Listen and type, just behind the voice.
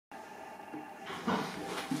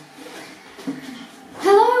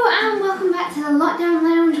back to the Lockdown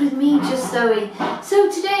Lounge with me, just Zoe.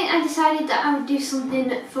 So today I decided that I would do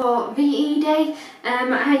something for VE Day.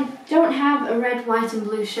 I don't have a red, white and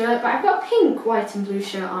blue shirt, but I've got a pink, white and blue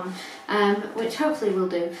shirt on, which hopefully will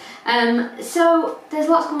do. So there's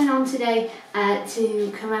lots going on today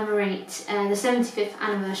to commemorate the 75th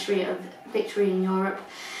anniversary of victory in Europe.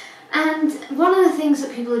 And one of the things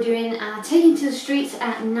that people are doing are taking to the streets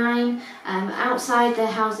at 9 outside their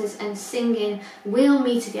houses and singing "We'll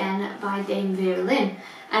Meet Again" by Dame Vera Lynn.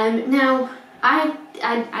 Now,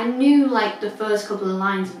 I knew like the first couple of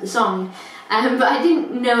lines of the song, but I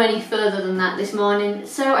didn't know any further than that this morning,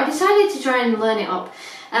 so I decided to try and learn it up.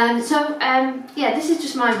 Yeah, this is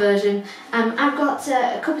just my version. I've got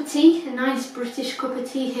a cup of tea, a nice British cup of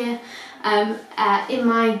tea here, in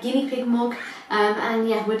my guinea pig mug, and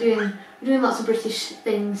yeah, we're doing lots of British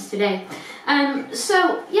things today.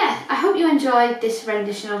 So yeah, I hope you enjoyed this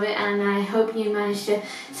rendition of it, and I hope you managed to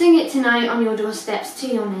sing it tonight on your doorsteps to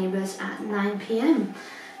your neighbours at 9 PM.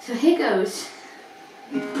 So here goes.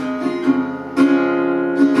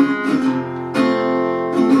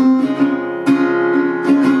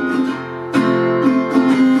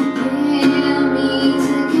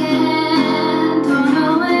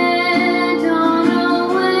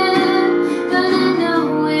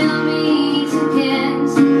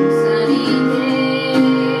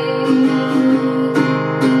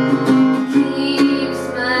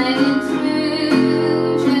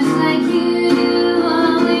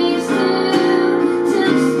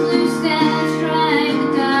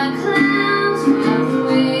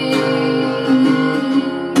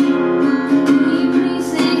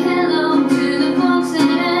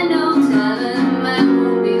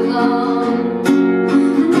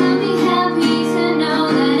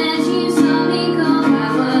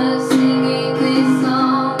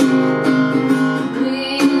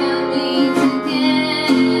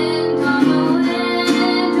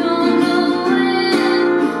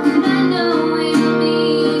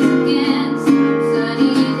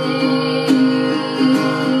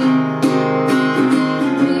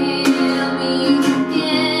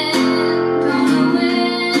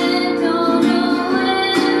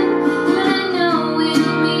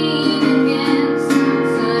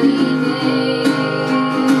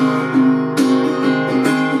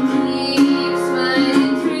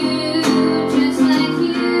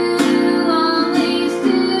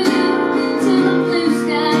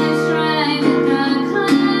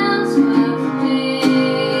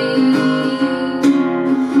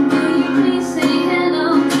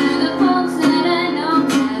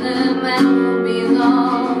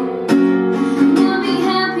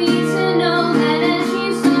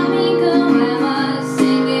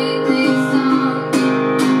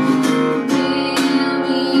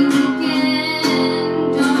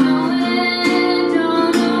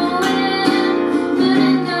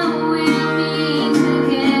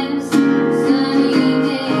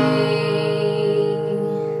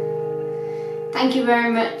 Thank you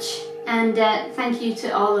very much, and thank you to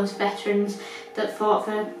all those veterans that fought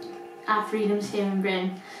for our freedoms here in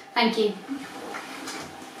Britain. Thank you.